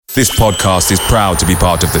This podcast is proud to be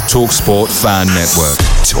part of the TalkSport Fan Network.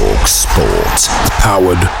 TalkSport.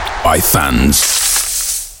 Powered by fans.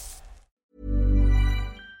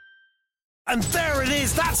 And there it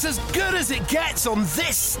is, that's as good as it gets on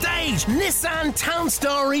this stage. Nissan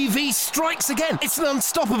Townstar EV strikes again. It's an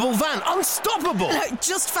unstoppable van, unstoppable.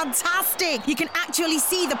 Just fantastic. You can actually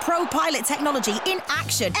see the ProPilot technology in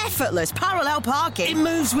action. Effortless parallel parking. It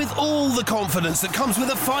moves with all the confidence that comes with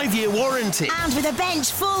a 5-year warranty. And with a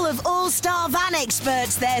bench full of all-star van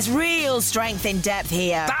experts, there's real strength in depth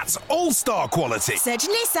here. That's all-star quality. Search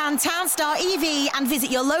Nissan Townstar EV and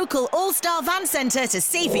visit your local all-star van centre to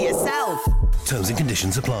see for yourself. Terms and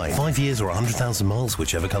conditions apply. 5 years or 100,000 miles,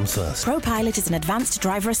 whichever comes first. ProPilot is an advanced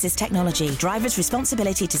driver assist technology. Driver's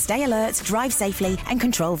responsibility to stay alert, drive safely and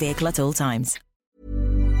control vehicle at all times.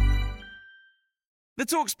 The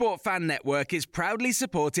TalkSport Fan Network is proudly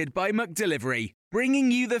supported by McDelivery, bringing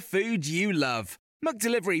you the food you love.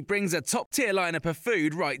 McDelivery brings a top-tier lineup of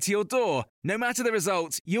food right to your door. No matter the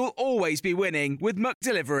result, you'll always be winning with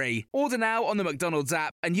McDelivery. Order now on the McDonald's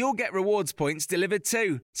app and you'll get rewards points delivered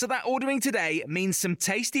too. So that ordering today means some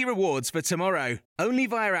tasty rewards for tomorrow. Only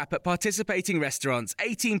via app at participating restaurants.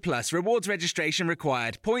 18 plus. Rewards registration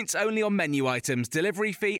required. Points only on menu items.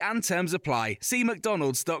 Delivery fee and terms apply. See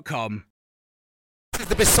mcdonalds.com. This is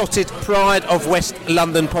the Besotted Pride of West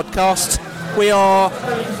London podcast. We are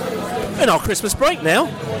in our Christmas break now.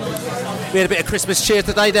 We had a bit of Christmas cheer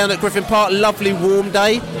today down at Griffin Park. Lovely warm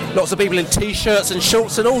day. Lots of people in t-shirts and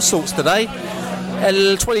shorts and all sorts today.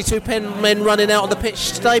 22 men running out on the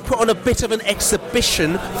pitch today. Put on a bit of an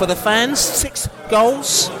exhibition for the fans. 6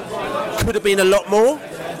 goals. Could have been a lot more,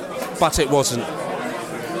 but it wasn't.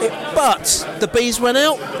 But the Bees went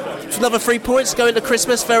out. Another 3 points going to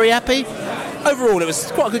Christmas. Very happy. Overall, it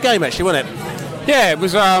was quite a good game actually, wasn't it? Yeah, it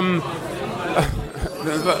was.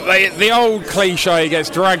 The old cliche gets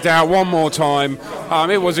dragged out one more time.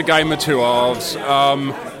 It was a game of two halves.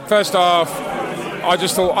 First half, I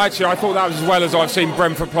thought that was as well as I've seen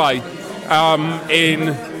Brentford play.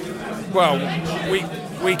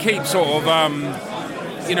 We keep sort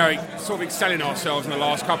of excelling ourselves in the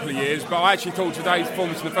last couple of years, but I actually thought today's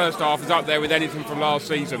performance in the first half is up there with anything from last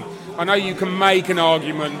season. I know you can make an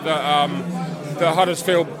argument that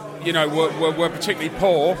Huddersfield, were particularly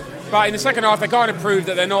poor. But in the second half, they kind of proved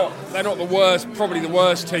that they're not the worst, probably the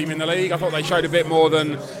worst team in the league. I thought they showed a bit more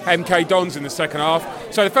than MK Dons in the second half.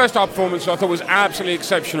 So the first half performance I thought was absolutely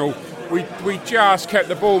exceptional. We just kept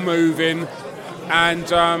the ball moving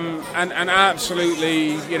and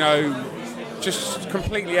absolutely, just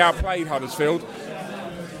completely outplayed Huddersfield.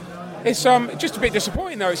 It's just a bit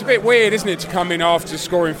disappointing though. It's a bit weird, isn't it, to come in after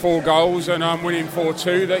scoring 4 goals and winning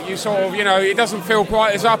 4-2, that you sort of, it doesn't feel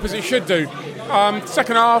quite as up as it should do.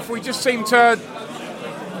 Second half, we just seemed to,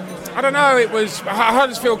 I don't know, it was,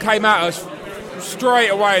 Huddersfield came at us straight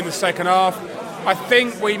away in the second half. I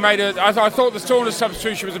think we I thought the Saunders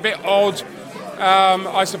substitution was a bit odd.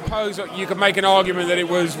 I suppose you could make an argument that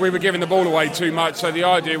we were giving the ball away too much, so the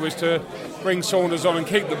idea was to bring Saunders on and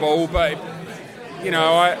keep the ball, but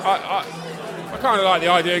I kind of like the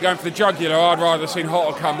idea of going for the jugular. I'd rather have seen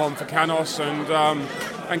Hotter come on for Canos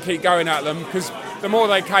and keep going at them, because the more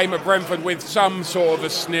they came at Brentford with some sort of a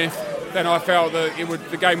sniff, then I felt that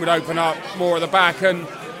the game would open up more at the back. And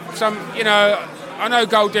I know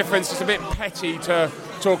goal difference is a bit petty to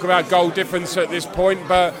talk about goal difference at this point,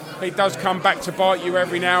 but it does come back to bite you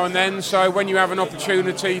every now and then. So when you have an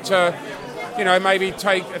opportunity to, maybe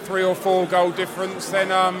take a 3 or 4 goal difference,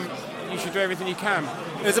 then you should do everything you can.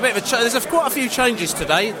 There's quite a few changes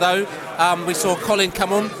today, though. We saw Colin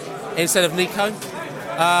come on instead of Nico,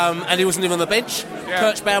 and he wasn't even on the bench.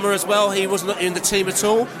 Yeah. Kirchbaumer as well, he wasn't in the team at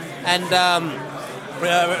all, and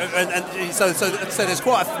so there's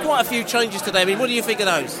quite a few changes today. I mean, what do you think of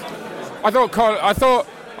those? I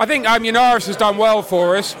think Yanaris has done well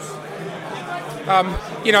for us.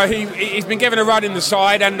 He's been given a run in the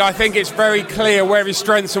side, and I think it's very clear where his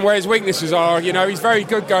strengths and where his weaknesses are. He's very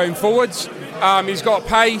good going forwards. He's got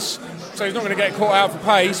pace, so he's not going to get caught out for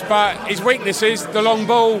pace. But his weakness is the long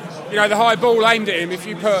ball, the high ball aimed at him. If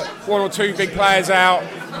you put 1 or 2 big players out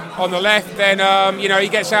on the left, then he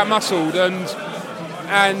gets out muscled, and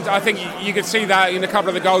I think you could see that in a couple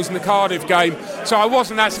of the goals in the Cardiff game. So I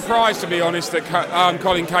wasn't that surprised, to be honest, that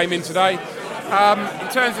Colin came in today. In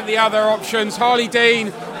terms of the other options, Harley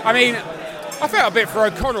Dean, I felt a bit for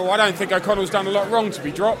O'Connell. I don't think O'Connell's done a lot wrong to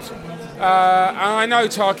be dropped. And I know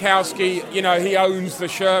Tarkowski, he owns the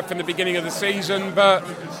shirt from the beginning of the season, but,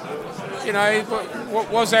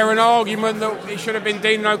 was there an argument that he should have been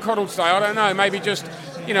Dean and O'Connell today? I don't know. Maybe just,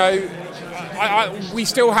 we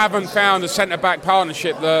still haven't found a centre-back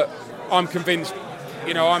partnership that I'm convinced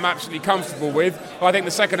I'm absolutely comfortable with. I think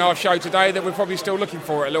the second half showed today that we're probably still looking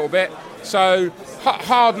for it a little bit. So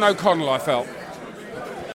hard no O'Connell, I felt.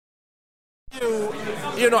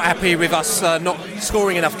 You're not happy with us not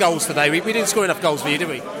scoring enough goals today. We didn't score enough goals for you, did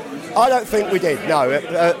we? I don't think we did,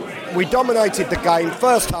 no. We dominated the game.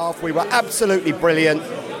 First half, we were absolutely brilliant.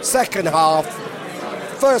 Second half,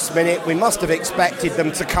 first minute, we must have expected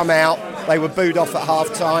them to come out. They were booed off at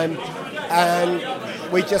half-time.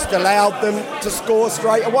 And we just allowed them to score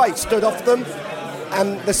straight away, stood off them.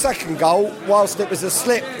 And the second goal, whilst it was a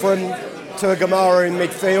slip from Tuagamara in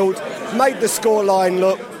midfield, made the scoreline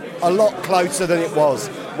look a lot closer than it was.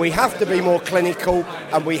 We have to be more clinical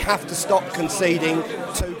and we have to stop conceding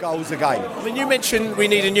 2 goals a game. I mean, you mentioned we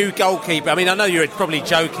need a new goalkeeper. I mean, I know you're probably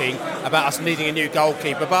joking about us needing a new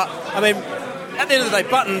goalkeeper, but I mean, at the end of the day,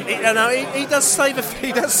 Button, he does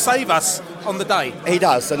save us on the day. He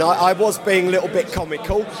does, and I was being a little bit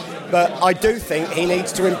comical, but I do think he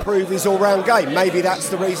needs to improve his all-round game. Maybe that's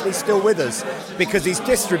the reason he's still with us, because his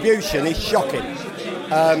distribution is shocking.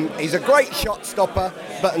 He's a great shot stopper,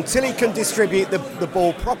 but until he can distribute the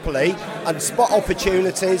ball properly and spot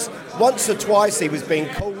opportunities, once or twice he was being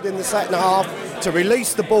called in the second half to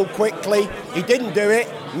release the ball quickly. He didn't do it,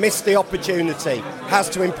 missed the opportunity. Has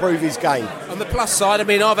to improve his game. On the plus side, I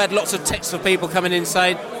mean, I've had lots of texts of people coming in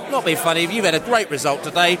saying, not being funny, you've had a great result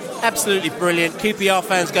today, absolutely brilliant. QPR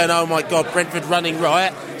fans going, oh my God, Brentford running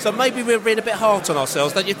riot. So maybe we're being a bit hard on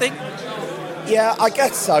ourselves, don't you think? Yeah, I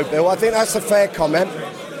guess so, Bill. I think that's a fair comment.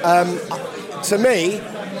 To me,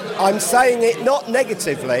 I'm saying it not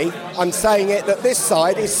negatively, I'm saying it that this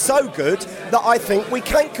side is so good that I think we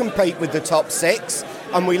can compete with the top 6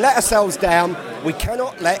 and we let ourselves down. We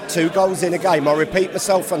cannot let 2 goals in a game. I repeat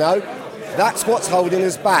myself, I know. That's what's holding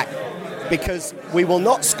us back, because we will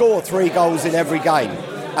not score 3 goals in every game.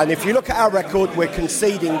 And if you look at our record, we're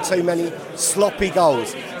conceding too many sloppy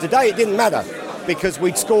goals. Today it didn't matter because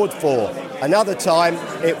we'd scored 4. Another time,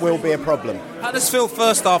 it will be a problem. Huddersfield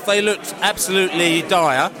first half, they looked absolutely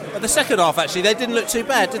dire. But the second half, actually, they didn't look too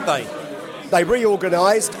bad, did they? They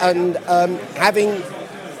reorganised, and having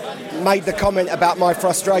made the comment about my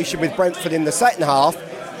frustration with Brentford in the second half,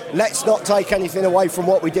 let's not take anything away from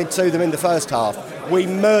what we did to them in the first half. We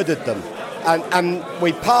murdered them. And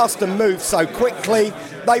we passed and moved so quickly,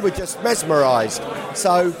 they were just mesmerised.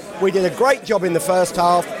 So we did a great job in the first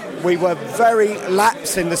half. We were very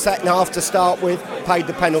lax in the second half to start with, paid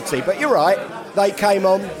the penalty. But you're right, they came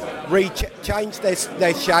on, changed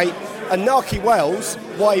their shape. And Nahki Wells,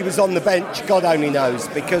 why he was on the bench, God only knows,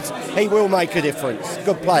 because he will make a difference.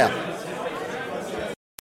 Good player.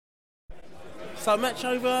 So match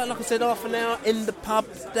over, like I said, half an hour in the pub,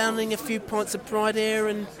 downing a few pints of Pride Ale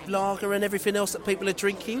and lager and everything else that people are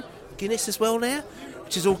drinking. Guinness as well there,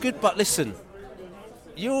 which is all good. But listen,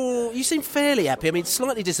 you seem fairly happy. I mean,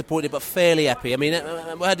 slightly disappointed, but fairly happy. I mean,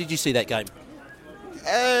 how did you see that game?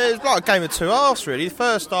 It's like a game of 2 halves, really. The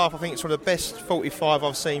first half, I think it's one of the best 45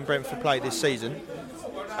 I've seen Brentford play this season.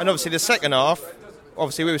 And obviously the second half,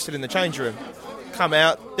 obviously we were still in the change room. Come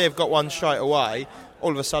out, they've got one straight away.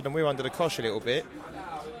 All of a sudden we're under the cosh a little bit.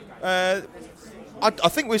 I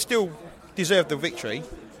think we still deserve the victory,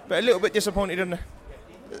 but a little bit disappointed in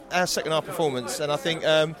our second half performance. And I think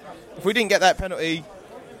if we didn't get that penalty,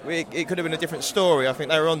 it could have been a different story. I think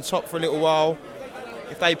they were on top for a little while.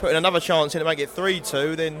 If they put in another chance in to make it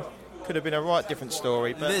 3-2, then could have been a right different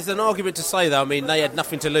story. But there's an argument to say, though, I mean, they had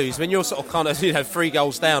nothing to lose. When you're sort of kind of 3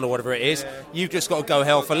 goals down or whatever it is, you've just got to go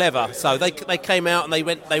hell for leather. So they came out and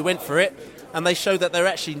they went for it, and they showed that they're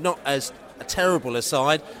actually not as a terrible a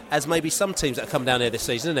side as maybe some teams that have come down here this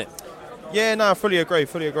season, isn't it? Yeah, no, I fully agree.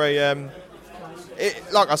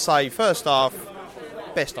 Like I say, first half,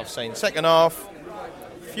 best I've seen. Second half,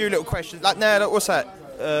 few little questions. Like, now, what's that?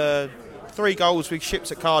 3 goals we shipped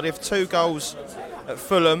at Cardiff, 2 goals at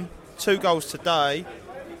Fulham, 2 goals today.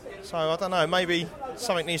 So, I don't know, maybe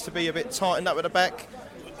something needs to be a bit tightened up at the back.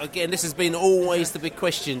 Again, this has been always the big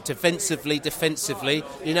question, defensively,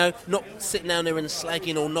 not sitting down there and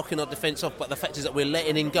slagging or knocking our defence off, but the fact is that we're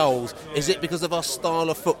letting in goals. Is it because of our style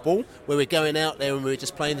of football, where we're going out there and we're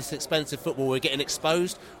just playing this expensive football, we're getting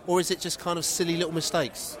exposed, or is it just kind of silly little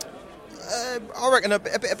mistakes? I reckon a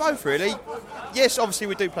bit of both, really. Yes, obviously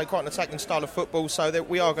we do play quite an attacking style of football, so that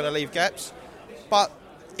we are going to leave gaps. But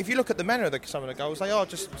if you look at the manner of some of the goals, they are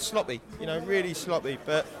just sloppy, really sloppy.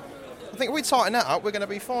 But I think if we tighten that up, we're going to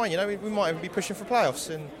be fine. We might even be pushing for playoffs,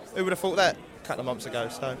 and who would have thought that a couple of months ago?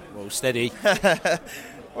 So, well, steady.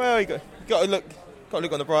 Well, you got to look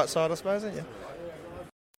on the bright side, I suppose, haven't you?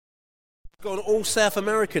 Gone all South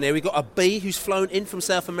American here. We've got a B who's flown in from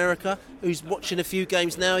South America, who's watching a few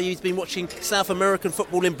games now. He's been watching South American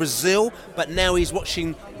football in Brazil, but now he's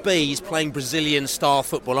watching B. He's playing Brazilian-style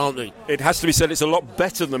football, aren't we? It has to be said it's a lot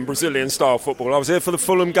better than Brazilian-style football. I was here for the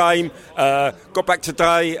Fulham game, got back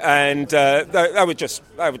today, and they were just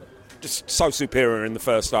so superior in the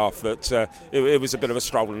first half that it was a bit of a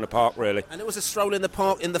stroll in the park, really. And it was a stroll in the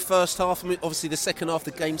park in the first half. I mean, obviously, the second half, the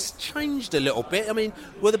game's changed a little bit. I mean,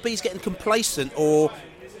 were the Bees getting complacent, or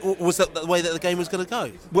was that the way that the game was going to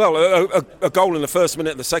go? Well, a goal in the first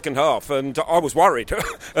minute of the second half, and I was worried.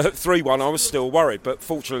 At 3-1, I was still worried, but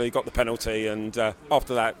fortunately got the penalty, and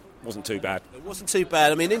after that, wasn't too bad. It wasn't too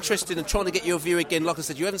bad. I mean, interested in trying to get your view again. Like I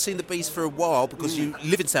said, you haven't seen the Bees for a while because you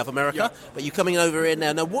live in South America, but you're coming over here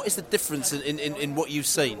now. Now, what is the difference in what you've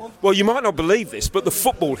seen? Well, you might not believe this, but the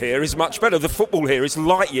football here is much better. The football here is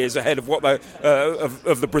light years ahead of what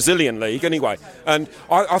of the Brazilian league, anyway. And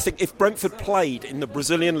I think if Brentford played in the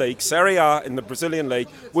Brazilian league, Serie A in the Brazilian league,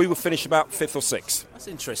 we would finish about 5th or 6th. That's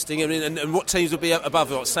interesting. I mean, and what teams would be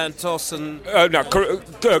above it? Santos and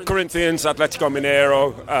Corinthians, Atletico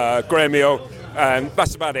Mineiro, Grêmio, and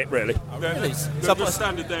that's about it, really. The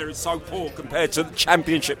standard there is so poor compared to the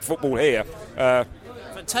Championship football here.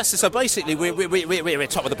 Fantastic. So basically, we're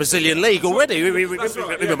top of the Brazilian league already. We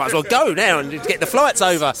might as well go now and get the flights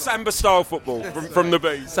over. Samba-style football from the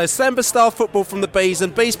Bees. So Samba-style football from the Bees,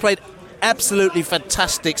 and Bees played absolutely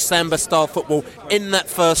fantastic Samba-style football in that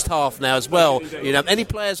first half now as well. You know, any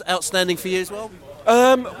players outstanding for you as well?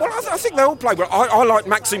 I think they all play well. I like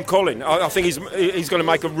Maxime Collin. I think he's going to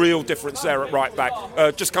make a real difference there at right back.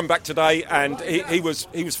 Just come back today, and he was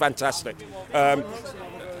fantastic. Alan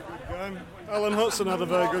Hudson had a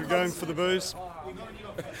very good game for the Bees.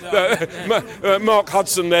 Mark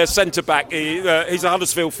Hudson, their centre-back, he's a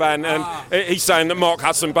Huddersfield fan, and he's saying that Mark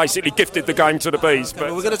Hudson basically gifted the game to the Bees.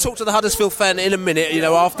 But we're going to talk to the Huddersfield fan in a minute, you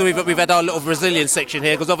know, after we've had our little Brazilian section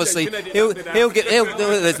here, because obviously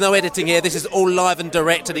there's no editing here. This is all live and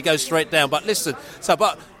direct, and he goes straight down. But listen,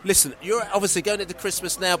 you're obviously going into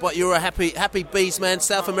Christmas now, but you're a happy Bees man,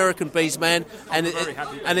 South American Bees man, and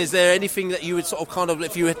is there anything that you would sort of kind of,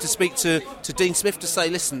 if you had to speak to Dean Smith to say,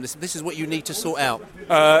 listen, this is what you need to sort out?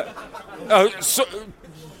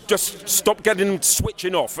 Just stop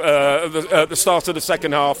switching off at the start of the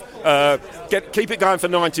second half. Keep it going for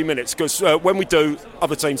 90 minutes, because when we do,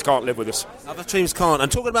 other teams can't live with us. Other teams can't.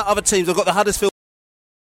 And talking about other teams, I've got the Huddersfield.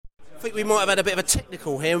 I think we might have had a bit of a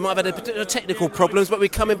technical here. We might have had a bit of technical problems, but we're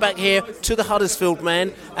coming back here to the Huddersfield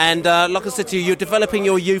man. And like I said to you, you're developing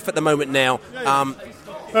your youth at the moment now.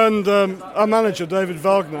 And our manager, David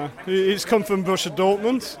Wagner, he's come from Borussia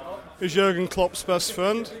Dortmund. He's Jurgen Klopp's best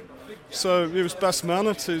friend. So he was best man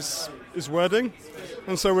at his wedding.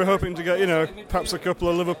 And so we're hoping to get, perhaps a couple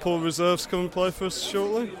of Liverpool reserves come and play for us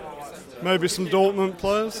shortly. Maybe some Dortmund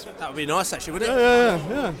players. That would be nice, actually, wouldn't it?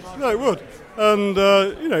 Yeah, it would. And,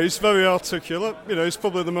 he's very articulate. He's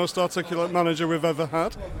probably the most articulate manager we've ever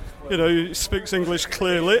had. He speaks English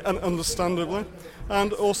clearly and understandably.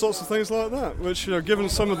 And all sorts of things like that, which, given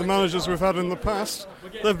some of the managers we've had in the past,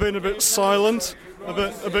 they've been a bit silent,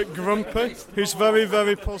 a bit grumpy. He's very,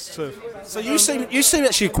 very positive. So you seem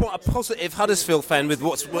actually quite a positive Huddersfield fan with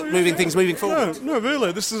what's moving forward. No,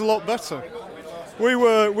 really, this is a lot better. We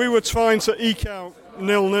were trying to eke out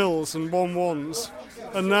 0-0s and 1-1s,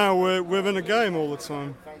 and now we're in a game all the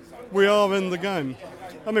time. We are in the game.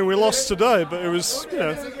 I mean, we lost today, but it was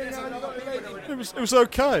it was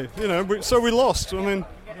okay. So we lost. I mean,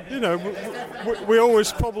 we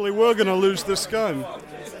always probably were going to lose this game,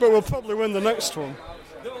 but we'll probably win the next one.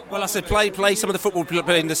 Well, I said play some of the football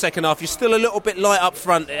in the second half. You're still a little bit light up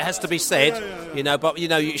front, it has to be said, but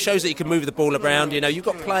it shows that you can move the ball around. You've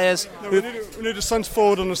got players. We need a centre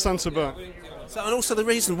forward and a centre back. So, and also the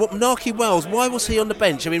reason, Nahki Wells, why was he on the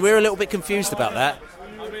bench? I mean, we're a little bit confused about that.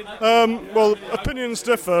 Well, opinions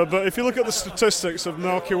differ, but if you look at the statistics of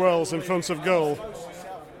Nahki Wells in front of goal,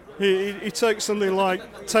 he takes something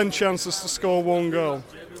like 10 chances to score 1 goal.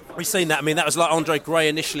 We've seen that. I mean, that was like Andre Gray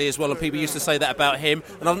initially as well, and people used to say that about him.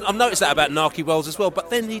 And I've noticed that about Nahki Wells as well, but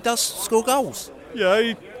then he does score goals. Yeah,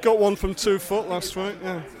 he got one from 2 foot last week,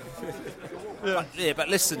 But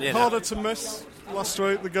listen, harder to miss last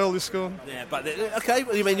week, the goal he scored. Yeah, but okay,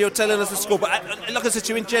 well, you're telling us the score, but like I said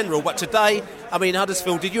to you in general, but today, I mean,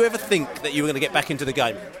 Huddersfield, did you ever think that you were going to get back into the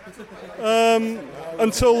game?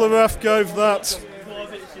 Until the ref gave that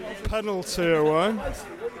penalty away.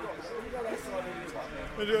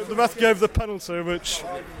 The ref gave the penalty, which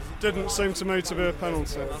didn't seem to me to be a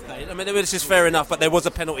penalty. Okay, I mean, this is fair enough, but there was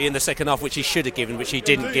a penalty in the second half which he should have given, which he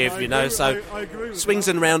didn't give, so I agree with swings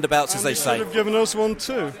and roundabouts, as they say. He should have given us one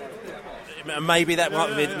too. Maybe that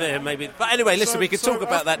might be maybe. But anyway, listen, we could talk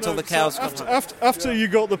about that till the cows come. After you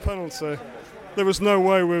got the penalty, there was no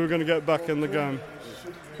way we were going to get back in the game,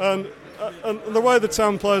 and the way the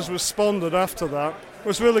town players responded after that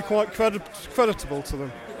was really quite creditable to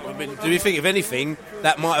them. I mean, do you think, if anything,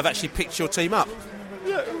 that might have actually picked your team up?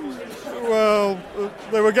 Yeah. Well,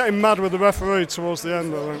 they were getting mad with the referee towards the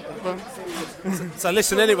end, I think. So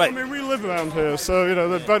listen, anyway. I mean, we live around here, so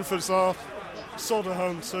the Brentford's our sort of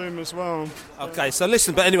home team as well. Okay, so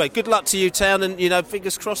listen, but anyway, good luck to you, Town, and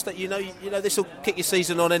fingers crossed that this will kick your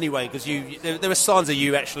season on anyway, because there are signs of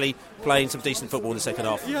you actually playing some decent football in the second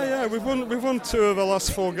half. Yeah, we've won 2 of our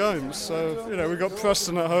last 4 games, so we've got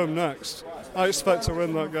Preston at home next. I expect to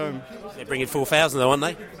win that game. They're bringing 4,000 though, aren't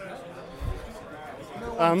they?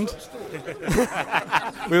 And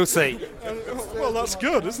we'll see. Well, that's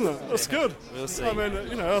good, isn't it? That's good. We'll see. I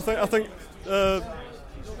mean, I think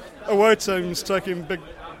away teams taking big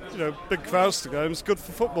crowds to games, good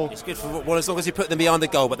for football. It's good for football as long as you put them behind the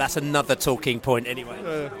goal, but that's another talking point anyway.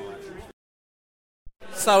 Yeah.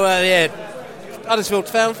 So Huddersfield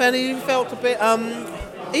fan, he felt a bit.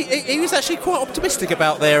 He was actually quite optimistic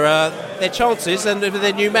about their chances and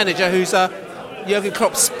their new manager, who's Jurgen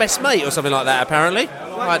Klopp's best mate or something like that, apparently.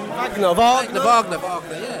 Wagner,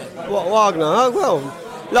 yeah. What, Wagner? Oh,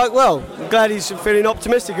 well, I'm glad he's feeling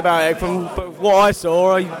optimistic about it. From what I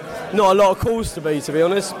saw, not a lot of calls to be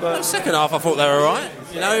honest. But the second half, I thought they were all right,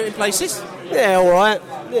 in places. Yeah, all right.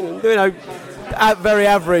 Very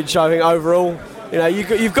average, I think, overall.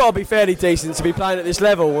 You've got to be fairly decent to be playing at this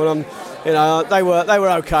level. And they were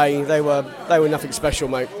okay. They were nothing special,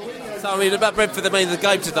 mate. So, about Brentford, the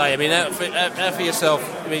game today, out for yourself,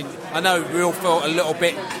 I know we all felt a little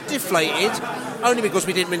bit deflated, only because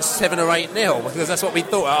we didn't win 7 or 8-0, because that's what we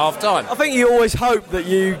thought at half-time. I think you always hope that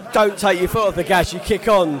you don't take your foot off the gas, you kick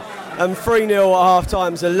on, and 3-0 at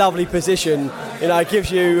half-time is a lovely position. It gives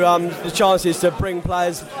you the chances to bring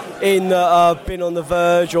players in that have been on the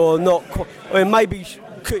verge or not, maybe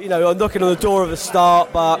knocking on the door of a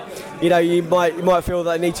start, but you might feel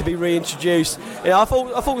that they need to be reintroduced. I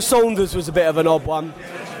thought Saunders was a bit of an odd one.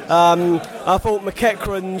 I thought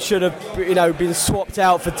McEachran should have been swapped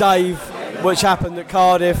out for Dave, which happened at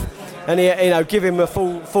Cardiff, and give him a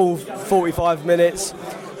full 45 minutes.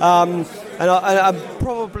 And I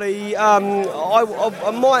probably I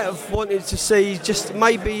might have wanted to see just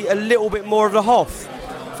maybe a little bit more of the Hoff,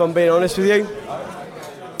 if I'm being honest with you.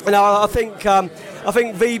 And I think Vibe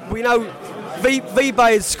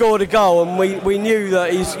had scored a goal, and we knew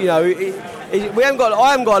that he's I haven't got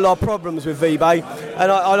a lot of problems with Vibe,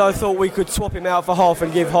 and I thought we could swap him out for Hoff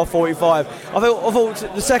and give Hoff 45. I thought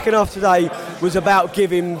the second half today was about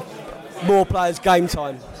giving more players game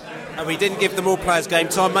time. And we didn't give them all players game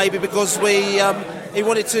time, maybe because he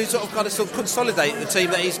wanted to sort of consolidate the team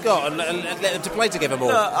that he's got and let them to play together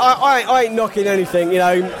more. I ain't knocking anything.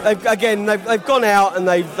 They've gone out and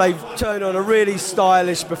they've turned on a really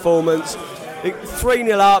stylish performance.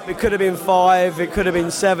 3-0 up. It could have been 5. It could have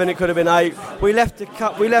been 7. It could have been 8. We let a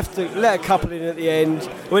couple in at the end.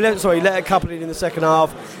 Let a couple in the second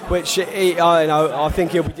half, which I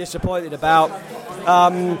think he'll be disappointed about.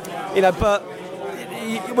 But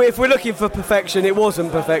if we're looking for perfection, it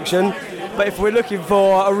wasn't perfection. But if we're looking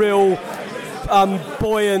for a real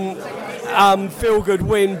buoyant, feel-good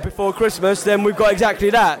win before Christmas, then we've got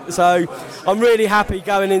exactly that. So I'm really happy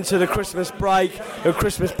going into the Christmas break, the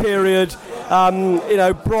Christmas period.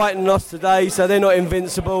 Brighton lost today, so they're not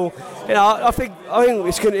invincible. I think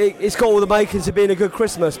it's got all the makings of being a good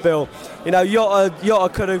Christmas, Bill. Jota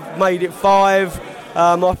could have made it 5.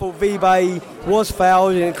 I thought Vibe was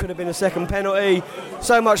fouled and it could have been a second penalty.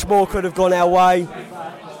 So much more could have gone our way,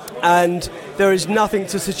 and there is nothing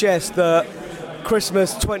to suggest that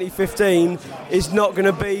Christmas 2015 is not going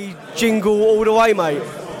to be jingle all the way, mate.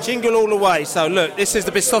 Jingle all the way. So look, this is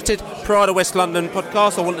the Besotted Pride of West London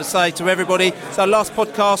podcast. I want to say to everybody, so last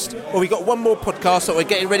podcast, we got one more podcast that we're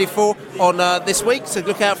getting ready for on this week, so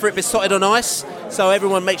look out for it, Besotted on Ice. So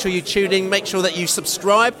everyone, make sure you tune in, make sure that you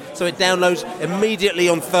subscribe, so it downloads immediately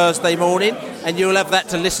on Thursday morning, and you'll have that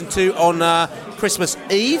to listen to on Christmas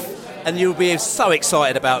Eve. And you'll be so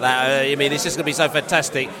excited about that. It's just going to be so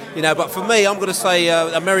fantastic. But for me, I'm going to say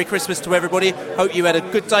a Merry Christmas to everybody. Hope you had a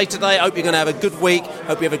good day today. Hope you're going to have a good week.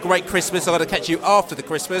 Hope you have a great Christmas. I'm going to catch you after the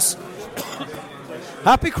Christmas.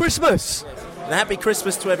 Happy Christmas. And happy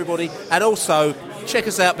Christmas to everybody. And also, check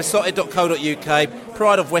us out, besotted.co.uk,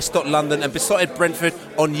 Pride of West London, and Besotted Brentford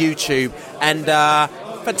on YouTube. And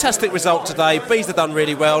fantastic result today. Bees have done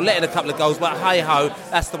really well, letting a couple of goals, but hey-ho,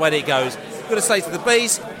 that's the way that it goes. I'm going to say to the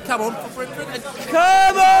Bees, come on for Brentford.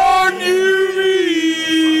 Come on, you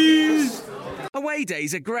Bees! Away Away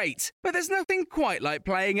days are great, but there's nothing quite like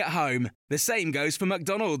playing at home. The same goes for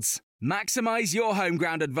McDonald's. Maximise your home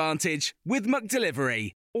ground advantage with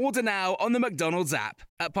McDelivery. Order now on the McDonald's app.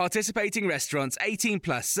 At participating restaurants, 18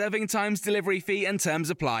 plus, serving times, delivery fee and terms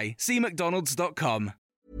apply. See mcdonalds.com.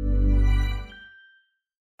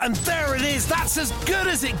 And there it is, that's as good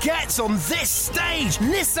as it gets on this stage.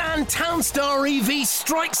 Nissan Townstar EV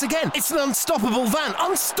strikes again. It's an unstoppable van,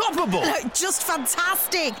 unstoppable. Just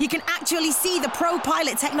fantastic. You can actually see the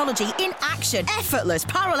ProPilot technology in action. Effortless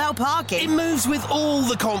parallel parking. It moves with all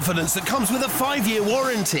the confidence that comes with a 5-year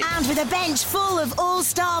warranty. And with a bench full of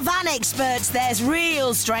all-star van experts, there's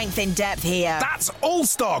real strength in depth here. That's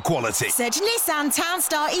all-star quality. Search Nissan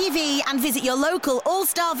Townstar EV and visit your local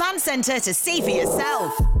all-star van centre to see for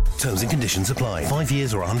yourself. Terms and conditions apply. 5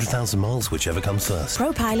 years or 100,000 miles, whichever comes first.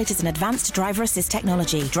 ProPilot is an advanced driver assist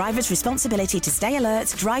technology. Driver's responsibility to stay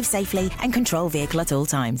alert, drive safely, and control vehicle at all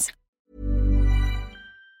times.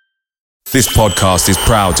 This podcast is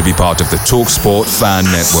proud to be part of the TalkSport Fan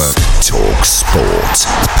Network. TalkSport.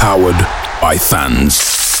 Powered by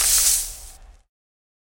fans.